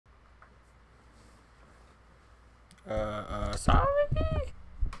Sorry?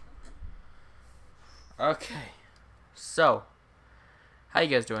 Okay. So, how you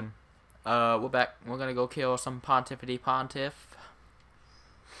guys doing? We're back. We're gonna go kill some Pontiff.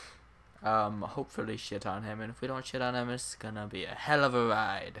 Hopefully shit on him, and if we don't shit on him, it's gonna be a hell of a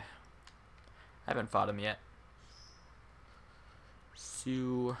ride. I haven't fought him yet.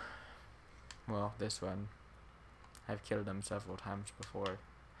 So, well, this one, I've killed him several times before,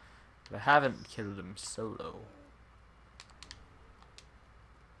 but I haven't killed him solo.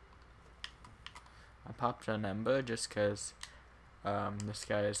 I popped an ember just because this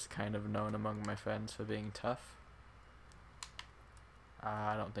guy is kind of known among my friends for being tough.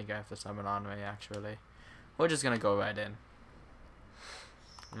 I don't think I have to summon on me, actually. We're just gonna go right in.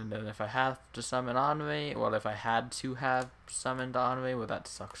 And then if I have to summon on me, well, if I had to have summoned on me, well, that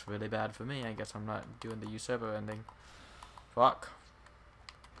sucks really bad for me. I guess I'm not doing the usurper ending. Fuck.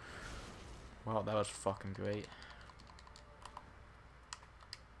 Well, that was fucking great.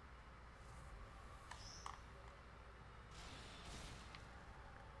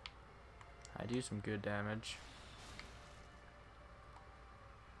 I do some good damage.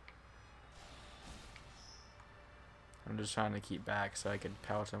 I'm just trying to keep back so I could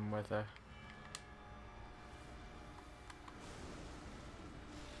pelt him with a...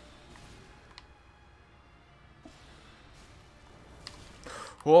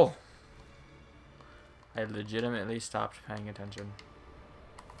 Whoa! I legitimately stopped paying attention.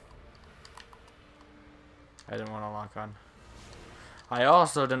 I didn't want to lock on. I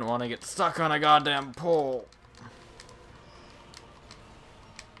also didn't want to get stuck on a goddamn pole.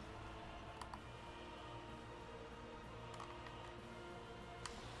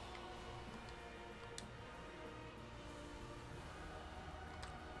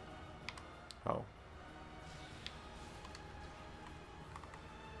 Oh.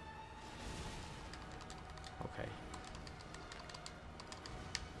 Okay.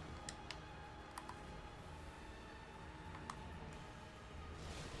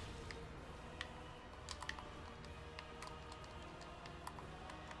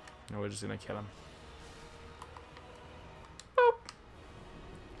 No, we're just gonna kill him. Boop.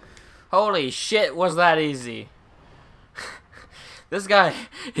 Holy shit, was that easy? This guy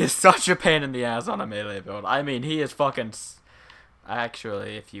is such a pain in the ass on a melee build. I mean, he is fucking...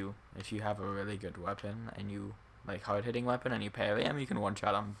 Actually, if you have a really good weapon and you like hard-hitting weapon and you parry him, you can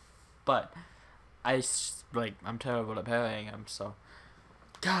one-shot him. But I'm terrible at parrying him, so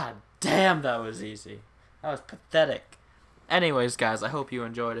god damn, that was easy. That was pathetic. Anyways, guys, I hope you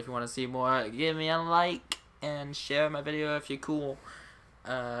enjoyed. If you want to see more, give me a like and share my video if you're cool.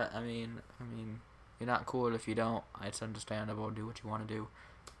 I mean, you're not cool if you don't. It's understandable. Do what you want to do.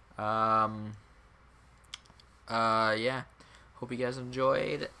 Yeah. Hope you guys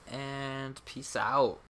enjoyed, and peace out.